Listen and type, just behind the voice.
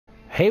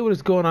Hey, what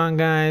is going on,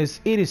 guys?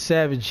 It is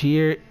Savage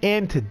here,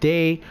 and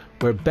today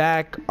we're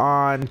back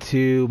on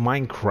to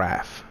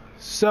Minecraft.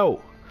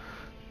 So,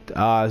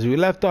 as we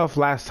left off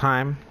last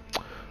time,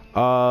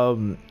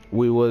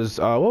 we was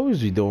what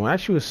was we doing?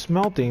 Actually, we was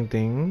smelting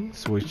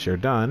things, which are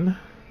done.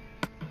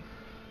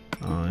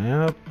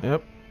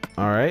 Yep.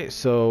 All right,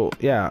 so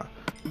yeah,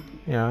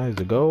 here's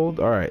the gold.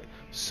 All right,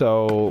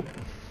 so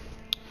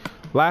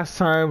last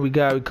time we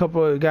got a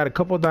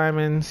couple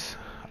diamonds.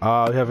 We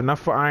have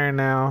enough for iron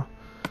now.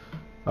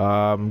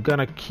 I'm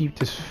gonna keep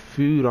this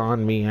food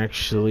on me,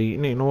 actually.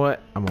 You know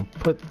what? I'm gonna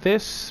put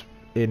this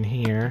in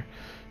here.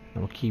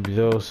 I'm gonna keep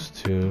those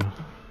two.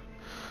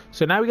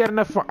 So now we got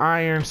enough for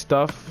iron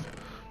stuff.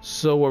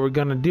 So what we're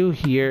gonna do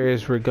here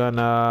is we're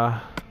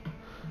gonna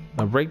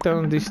break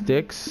down these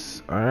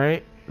sticks. All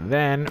right.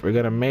 Then we're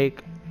gonna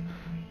make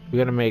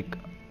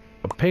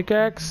a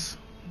pickaxe.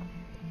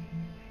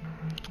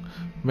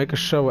 Make a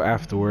shovel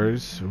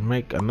afterwards.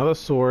 Make another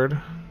sword.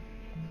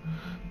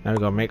 Now we're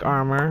gonna make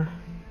armor.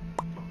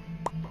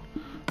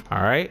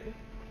 Alright,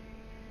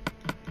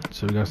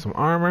 so we got some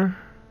armor,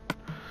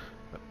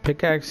 a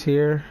pickaxe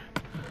here.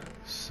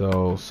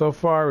 So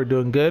far we're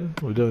doing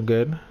good. We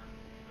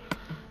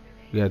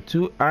got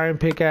 2 iron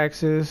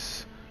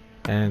pickaxes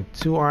and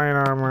 2 iron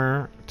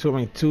armor,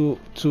 two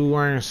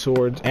iron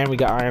swords, and we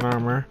got iron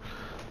armor.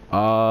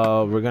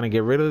 We're gonna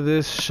get rid of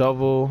this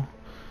shovel.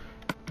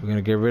 We're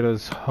gonna get rid of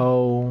this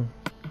hoe.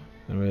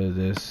 Get rid of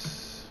this.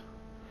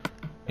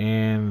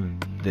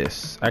 And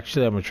this.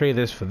 Actually, I'm gonna trade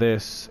this for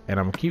this, and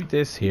I'm gonna keep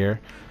this here,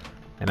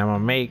 and I'm gonna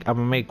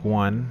make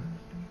one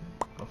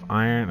of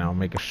iron, and I'll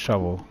make a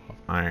shovel of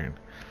iron.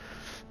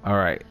 All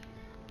right.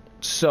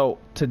 So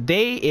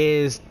today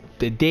is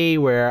the day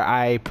where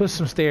I put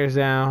some stairs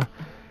down,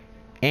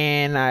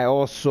 and I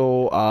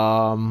also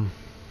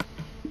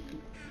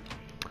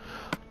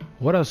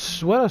what else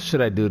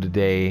should I do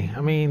today? I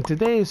mean,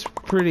 today is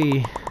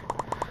pretty.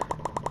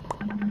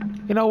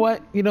 You know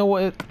what?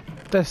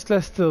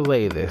 Let's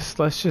delay this.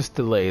 Let's just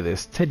delay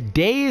this.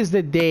 Today is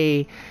the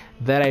day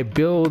that I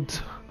build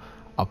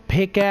a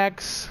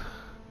pickaxe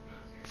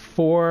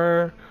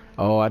for...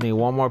 Oh, I need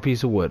one more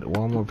piece of wood.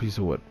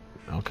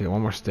 Okay,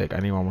 one more stick. I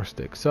need one more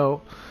stick.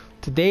 So,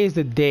 today is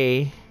the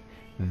day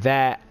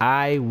that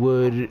I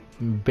would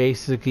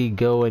basically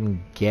go and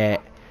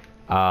get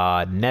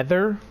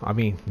nether.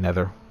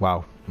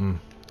 Wow.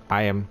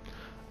 I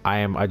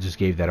just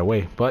gave that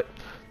away. But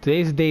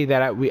today's the day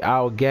that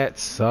I'll get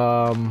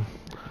some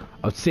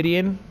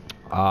obsidian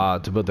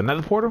to build the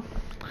nether portal.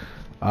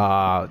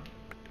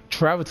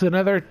 Travel to the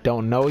nether,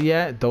 don't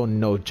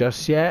know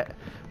just yet,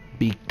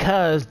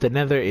 because the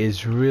nether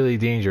is really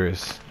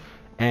dangerous,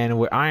 and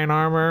with iron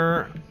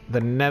armor the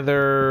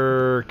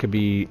nether could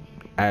be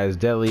as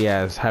deadly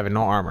as having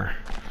no armor.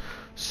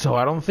 So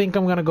I don't think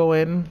I'm gonna go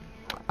in.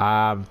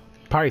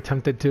 Probably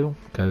tempted to,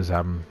 because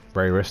I'm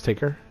very risk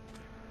taker,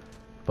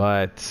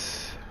 but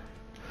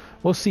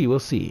we'll see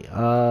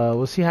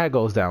how it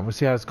goes down.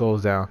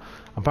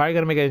 I'm probably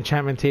gonna make an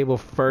enchantment table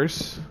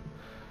first,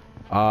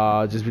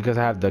 just because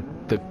I have the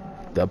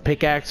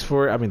pickaxe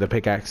for it. I mean the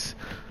pickaxe.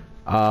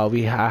 I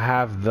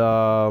have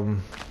the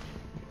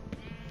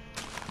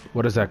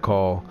what is that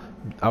called?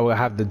 I will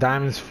have the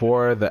diamonds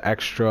for the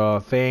extra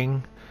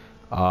thing.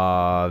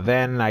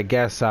 Then I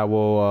guess I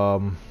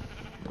will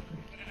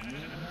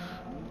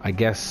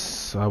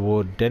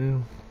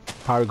then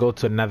probably go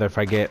to another if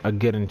I get a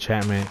good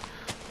enchantment.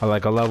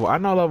 Like a level, I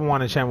know level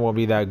 1 enchantment won't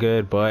be that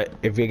good, but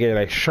if you get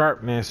like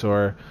sharpness,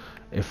 or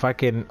if I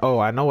can, oh,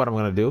 I know what I'm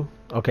gonna do.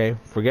 Okay,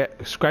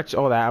 scratch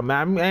all that. I'm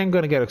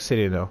gonna get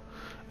obsidian though,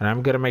 and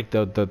I'm gonna make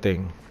the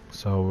thing.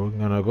 So we're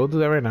gonna go do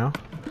that right now.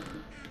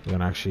 We're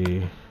gonna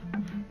actually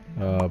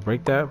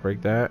break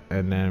that,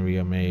 and then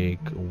we'll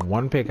make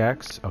 1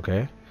 pickaxe.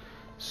 Okay,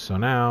 so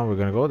now we're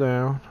gonna go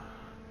down.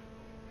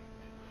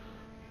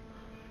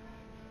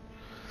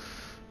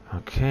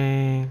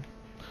 Okay.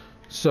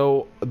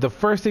 So the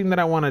first thing that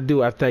I want to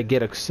do after I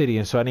get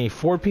obsidian, so I need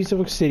 4 pieces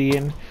of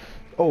obsidian.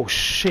 Oh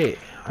shit,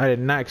 I did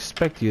not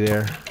expect you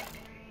there.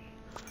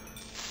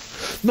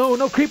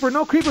 No creeper,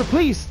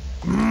 please.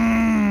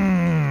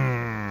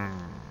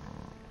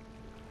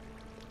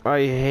 I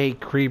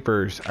hate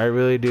creepers, I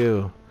really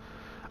do.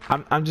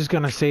 I'm just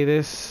gonna say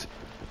this.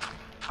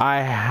 I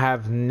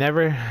have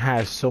never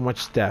had so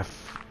much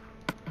death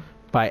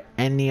by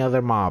any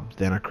other mob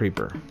than a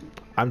creeper.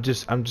 I'm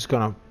just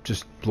gonna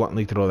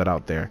bluntly throw that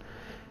out there.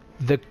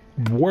 The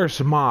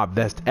worst mob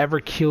that's ever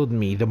killed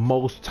me the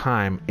most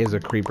time is a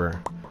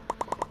creeper.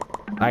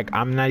 Like,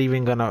 I'm not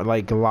even gonna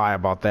like lie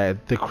about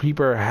that. The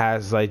creeper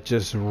has like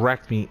just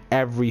wrecked me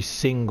every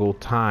single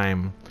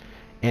time,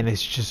 and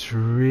it's just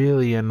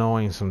really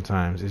annoying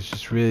sometimes. It's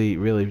just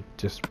really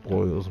just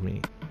spoils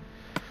me.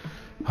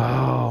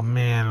 Oh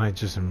man,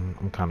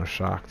 I'm kind of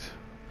shocked.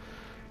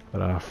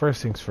 But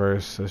first things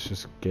first, let's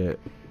just get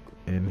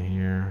in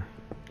here.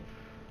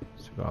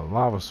 So we got a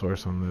lava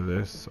source under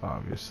this,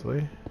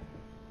 obviously.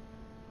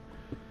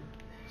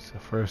 So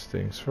first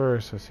things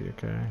first, let's see,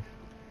 okay.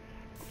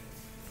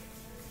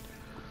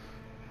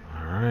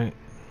 Alright.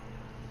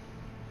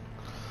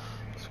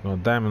 Let's go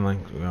diamond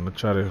link. We're gonna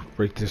try to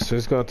break this. So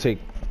it's gonna I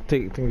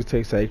think it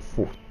takes like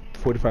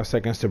 45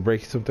 seconds to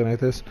break something like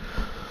this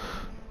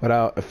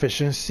without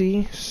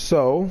efficiency.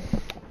 So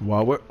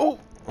while we're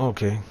while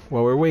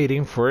we're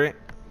waiting for it,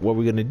 what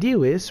we're gonna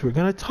do is we're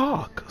gonna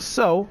talk.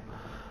 So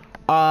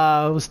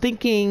I was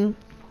thinking,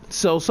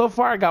 so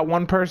far I got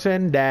one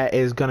person that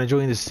is gonna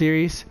join the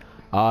series.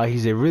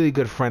 He's a really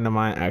good friend of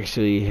mine,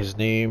 actually. His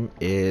name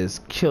is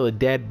Killer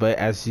Dead, but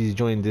as he's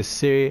joining this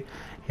series,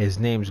 his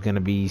name's gonna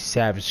be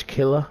Savage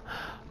Killer.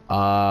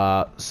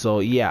 So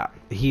yeah,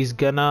 he's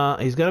gonna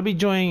be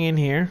joining in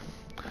here.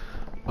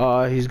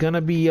 He's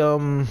gonna be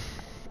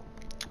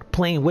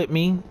playing with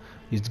me.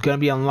 He's gonna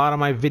be on a lot of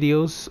my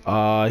videos.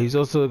 He's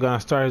also gonna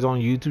start his own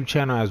YouTube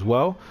channel as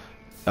well.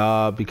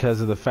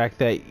 Because of the fact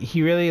that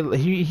he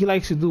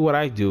likes to do what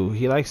I do.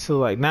 He likes to,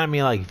 like, not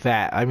me like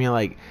that. I mean,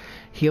 like,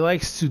 he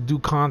likes to do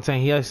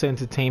content. He likes to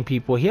entertain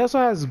people. He also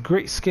has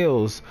great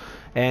skills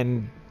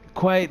and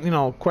quite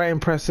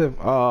impressive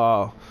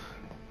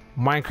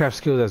Minecraft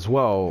skills as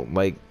well.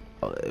 Like,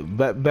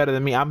 better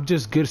than me. I'm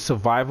just good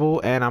survival,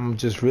 and I'm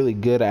just really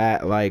good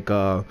at, like,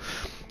 I'm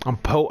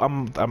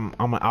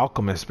an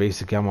alchemist,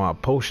 basically. I'm a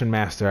potion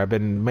master. I've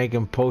been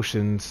making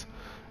potions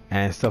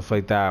and stuff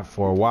like that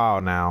for a while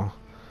now.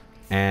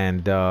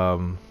 And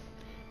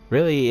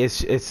really, it's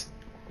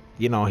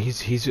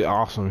he's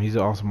awesome. He's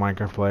an awesome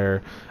Minecraft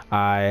player.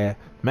 I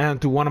met him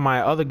through one of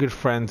my other good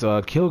friends,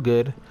 Kill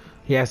Good.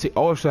 He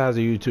also has a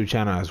YouTube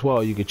channel as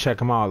well. You can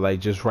check him out. Like,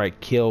 just write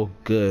Kill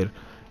Good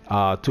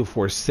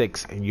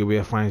 246 and you'll be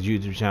able to find his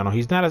YouTube channel.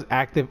 He's not as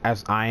active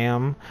as I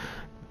am,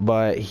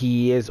 but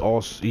he is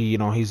also,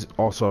 he's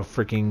also a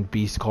freaking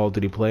beast Call of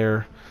Duty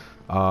player.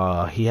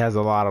 He has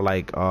a lot of,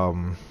 like,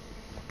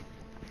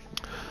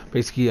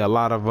 basically a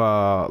lot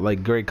of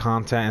like, great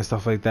content and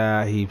stuff like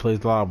that. He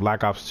plays a lot of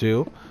Black Ops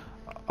 2.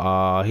 He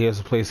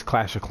also plays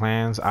Clash of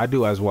Clans. I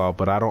do as well,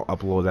 but I don't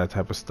upload that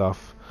type of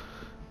stuff.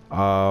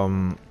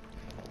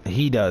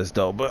 He does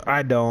though, but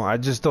I don't. I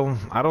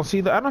don't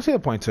see the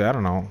point to it. I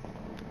don't know.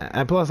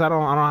 And plus, I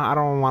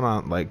don't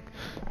want to, like,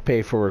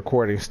 pay for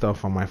recording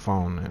stuff on my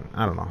phone, and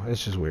I don't know.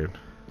 It's just weird.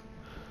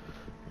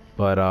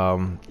 But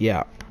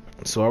yeah.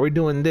 So are we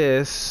doing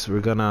this?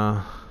 We're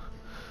gonna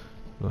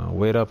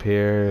wait up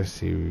here,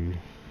 see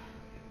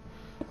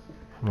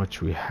how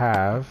much we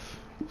have.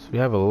 So we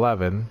have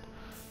 11.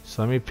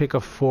 So let me pick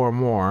up 3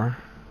 more.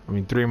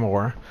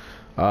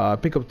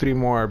 Pick up 3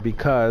 more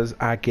because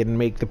I can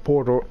make the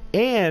portal,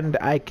 and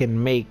I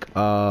can make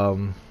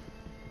the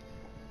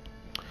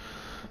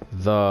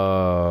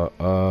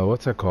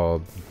what's that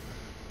called,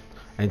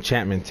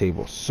 enchantment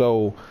table.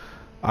 So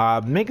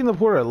making the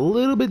portal a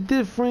little bit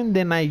different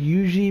than I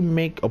usually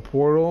make a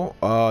portal.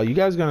 You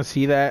guys are gonna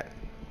see that.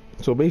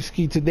 So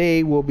basically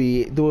today we'll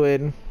be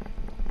doing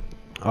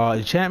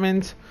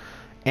enchantment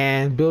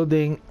and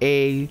building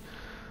a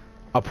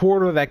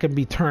portal that can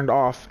be turned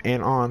off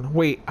and on.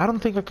 Wait, I don't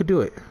think I could do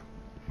it.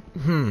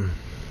 I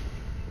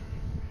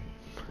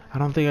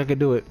don't think I could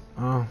do it.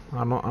 I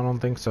don't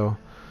think so.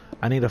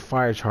 I need a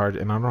fire charge,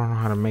 and I don't know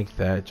how to make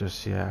that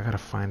just yet. I gotta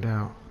find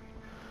out.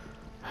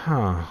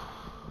 Huh.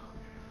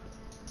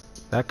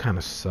 That kind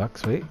of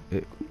sucks. Wait.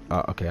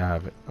 Okay, I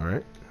have it. All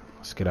right.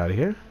 Let's get out of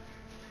here.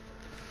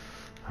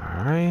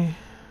 All right.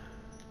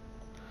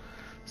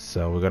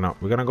 So we're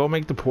gonna go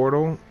make the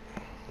portal.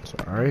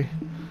 Sorry.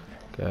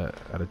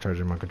 Gotta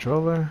charge my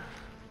controller.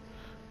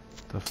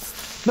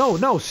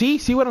 No.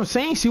 See what I'm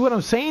saying? See what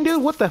I'm saying,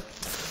 dude? What the?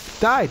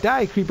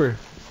 Die, creeper.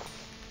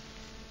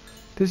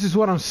 This is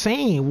what I'm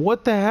saying.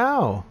 What the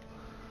hell?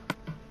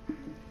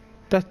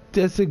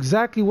 That's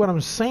exactly what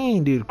I'm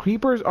saying, dude.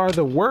 Creepers are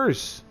the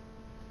worst.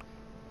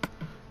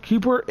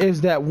 Creeper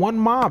is that one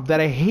mob that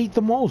I hate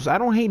the most. I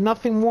don't hate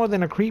nothing more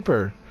than a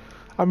creeper.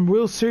 I'm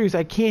real serious.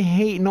 I can't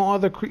hate no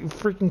other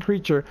freaking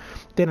creature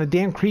than a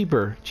damn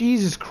creeper.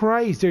 Jesus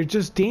Christ, they're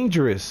just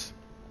dangerous.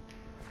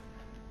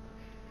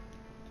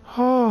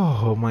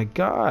 Oh my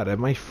God,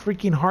 my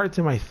freaking heart's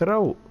in my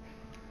throat.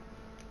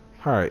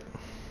 Alright.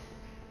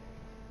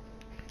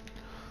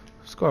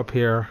 Let's go up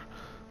here.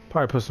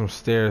 Probably put some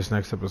stairs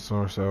next episode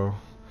or so.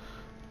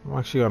 I'm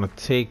actually gonna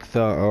take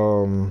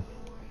the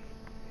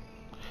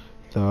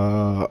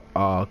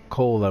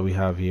coal that we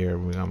have here.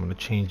 I'm gonna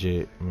change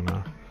it.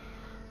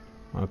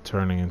 I'm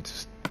turning into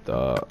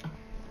the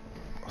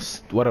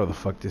whatever the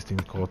fuck this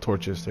thing's called,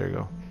 torches. There you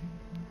go.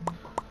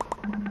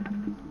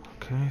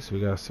 Okay, so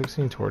we got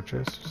 16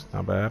 torches. It's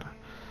not bad.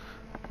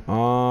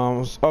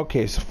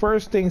 Okay, so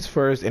first things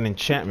first, an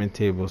enchantment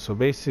table. So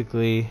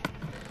basically,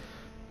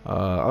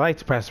 I like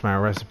to practice my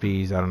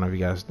recipes. I don't know if you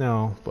guys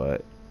know,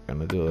 but I'm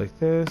gonna do it like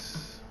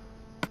this.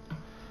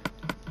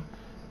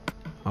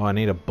 Oh, I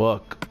need a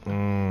book.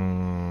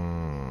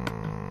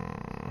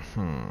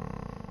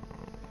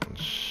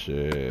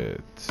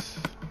 Shit.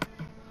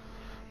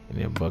 I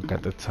need a book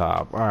at the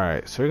top.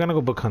 Alright, so we're gonna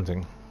go book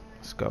hunting.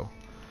 Let's go.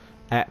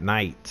 At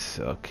night.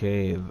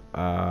 Okay.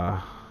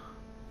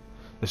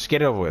 Let's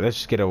get it over with.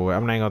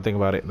 I'm not even gonna think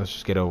about it. Let's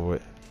just get over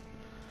it.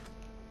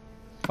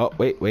 Oh,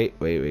 wait.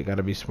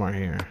 Gotta be smart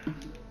here.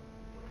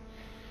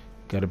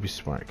 Gotta be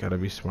smart. Gotta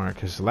be smart.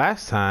 Because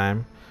last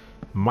time,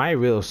 my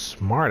real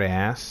smart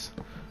ass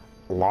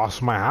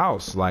lost my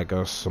house like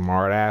a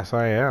smart ass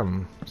I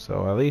am.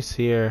 So at least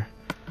here,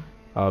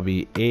 I'll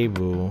be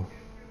able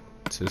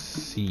to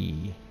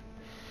see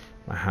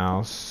my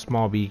house.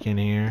 Small beacon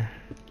here.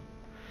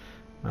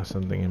 Not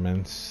something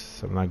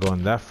immense. I'm not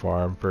going that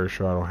far. I'm pretty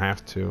sure I don't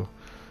have to.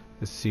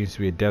 This seems to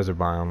be a desert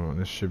biome.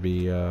 This should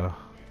be, well,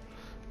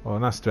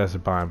 not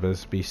desert biome, but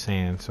this be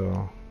sand,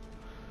 so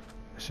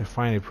I should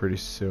find it pretty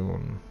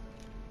soon.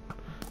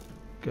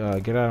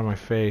 Get out of my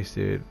face,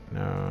 dude.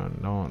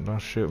 No, don't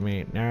shoot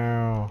me.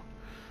 No.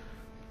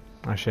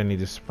 Actually, I need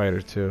this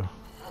spider, too.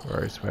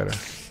 Alright, spider.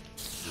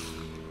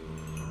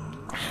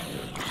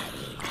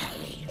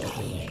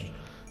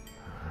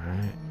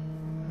 Alright.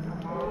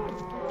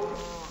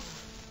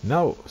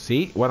 No,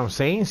 see what I'm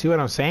saying? See what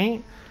I'm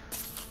saying?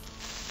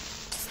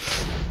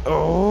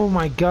 Oh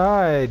my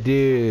god,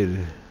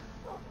 dude.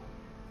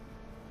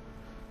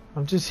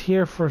 I'm just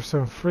here for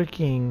some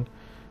freaking...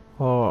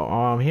 Well,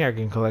 I'm here, I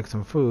can collect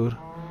some food.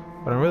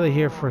 But I'm really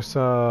here for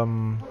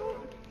some...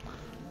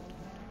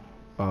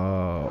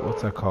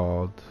 what's that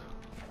called?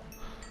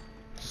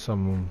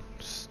 Some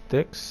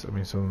sticks. I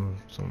mean,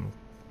 some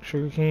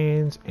sugar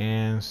canes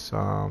and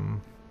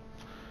some...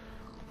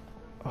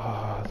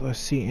 do I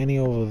see any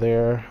over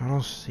there? I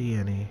don't see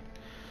any.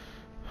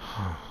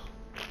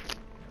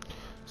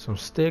 Some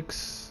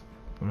sticks,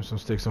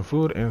 some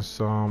food, and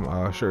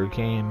some sugar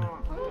cane.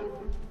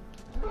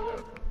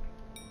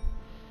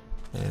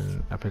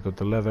 And I pick up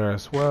the leather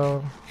as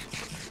well.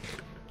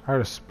 I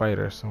heard a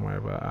spider somewhere,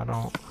 but I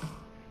don't.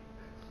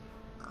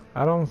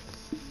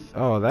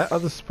 Oh, that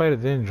other spider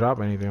didn't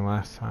drop anything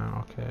last time.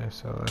 Okay,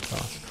 so that's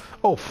awesome.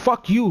 Oh,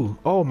 fuck you!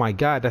 Oh my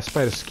god, that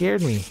spider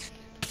scared me.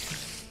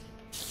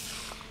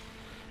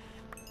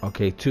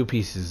 Okay, 2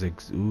 pieces.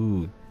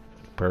 Ooh,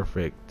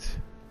 perfect.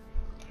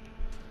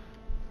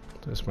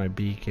 That's my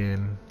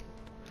beacon.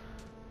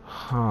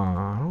 Huh,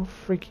 I don't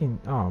freaking...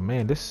 Oh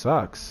man, this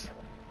sucks.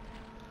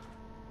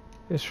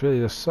 This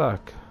really does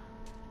suck.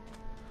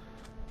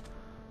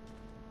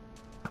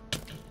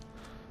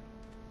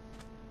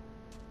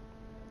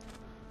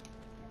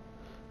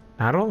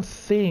 I don't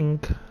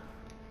think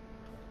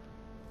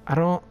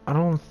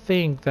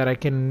that I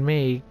can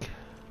make...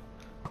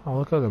 Oh,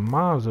 look at the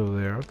mobs over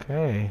there.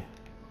 Okay.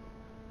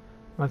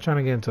 I'm not trying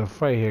to get into a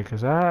fight here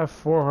because I have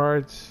 4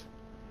 hearts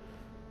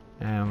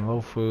and low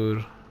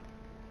food.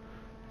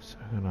 So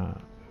I'm gonna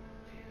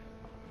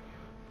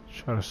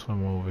try to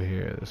swim over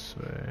here this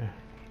way.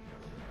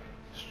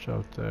 Let's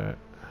drop that.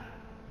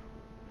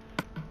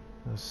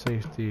 The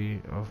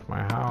safety of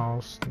my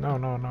house. No.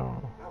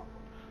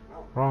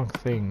 Wrong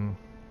thing.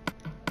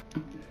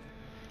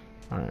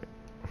 Alright.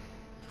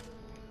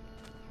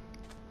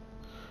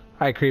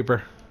 Hi,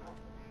 creeper.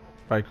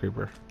 Bye,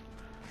 creeper.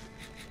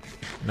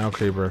 No,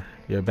 creeper.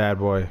 You're a bad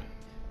boy.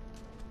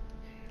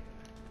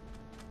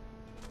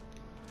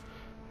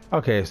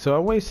 Okay, so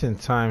I'm wasting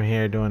time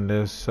here doing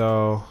this,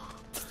 so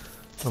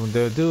what I'm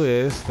gonna do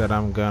is that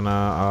I'm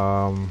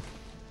gonna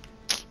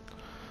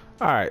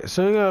alright,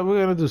 so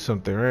we're gonna do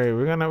something, right?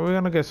 We're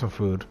gonna get some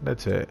food.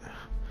 That's it.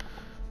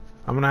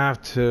 I'm gonna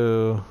have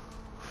to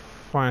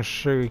find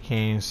sugar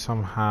cane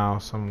somehow,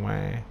 some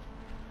way.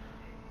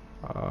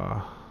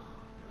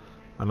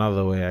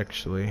 Another way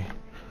actually.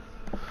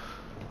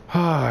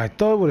 I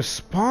thought it would have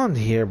spawned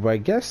here, but I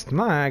guess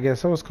not. I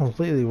guess I was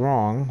completely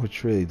wrong,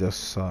 which really does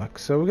suck.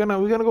 So we're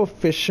gonna go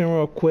fishing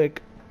real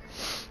quick.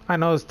 I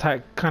know this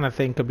kind of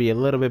thing could be a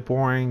little bit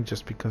boring,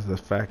 just because of the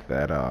fact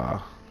that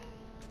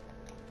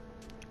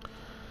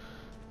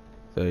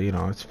you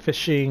know, it's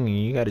fishing and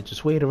you gotta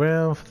just wait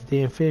around for the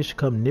damn fish to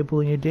come nibble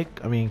on your dick.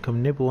 I mean,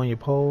 come nibble on your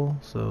pole.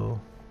 So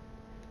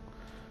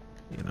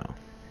you know,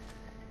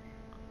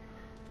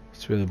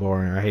 it's really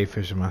boring. I hate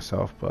fishing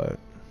myself, but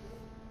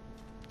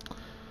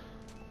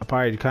I'll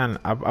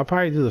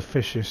probably do the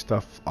fishing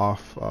stuff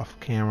off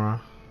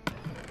camera,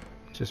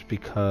 just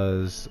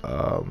because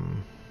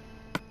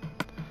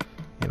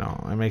you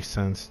know, it makes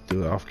sense to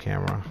do it off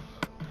camera,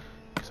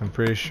 because I'm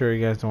pretty sure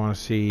you guys don't want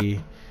to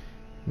see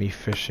me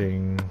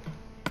fishing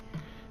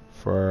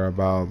for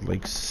about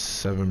like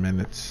 7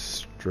 minutes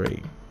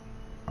straight.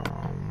 So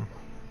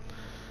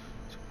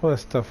pull that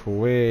stuff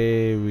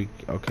away.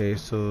 Okay,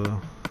 so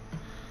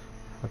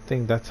I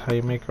think that's how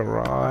you make a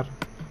rod.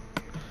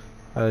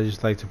 I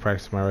just like to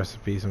practice my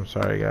recipes. I'm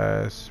sorry,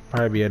 guys.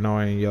 Probably be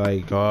annoying. You're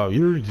like, oh,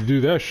 you don't need to do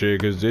that shit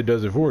because it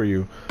does it for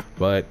you.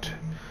 But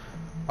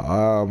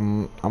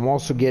I'm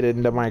also getting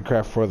into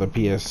Minecraft for the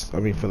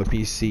for the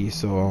PC.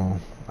 So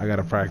I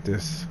gotta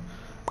practice.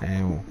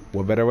 And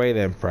what better way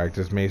than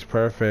practice makes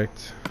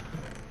perfect.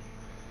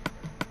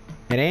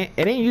 It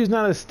ain't used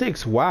none of the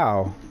sticks.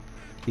 Wow,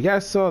 you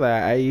guys saw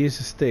that I used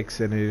the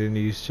sticks and it didn't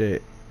use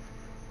shit.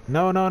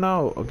 No.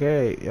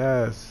 Okay,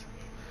 yes.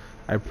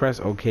 I press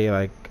OK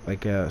like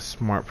a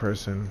smart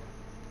person.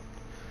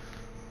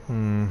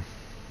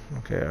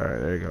 Okay,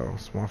 alright, there you go.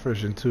 Small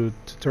fishing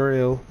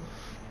tutorial.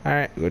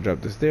 Alright, go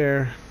drop this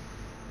there.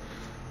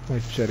 Let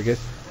me try to get...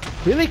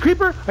 Really,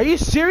 creeper? Are you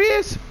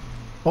serious?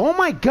 Oh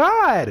my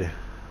god!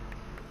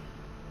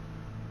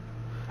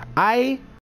 I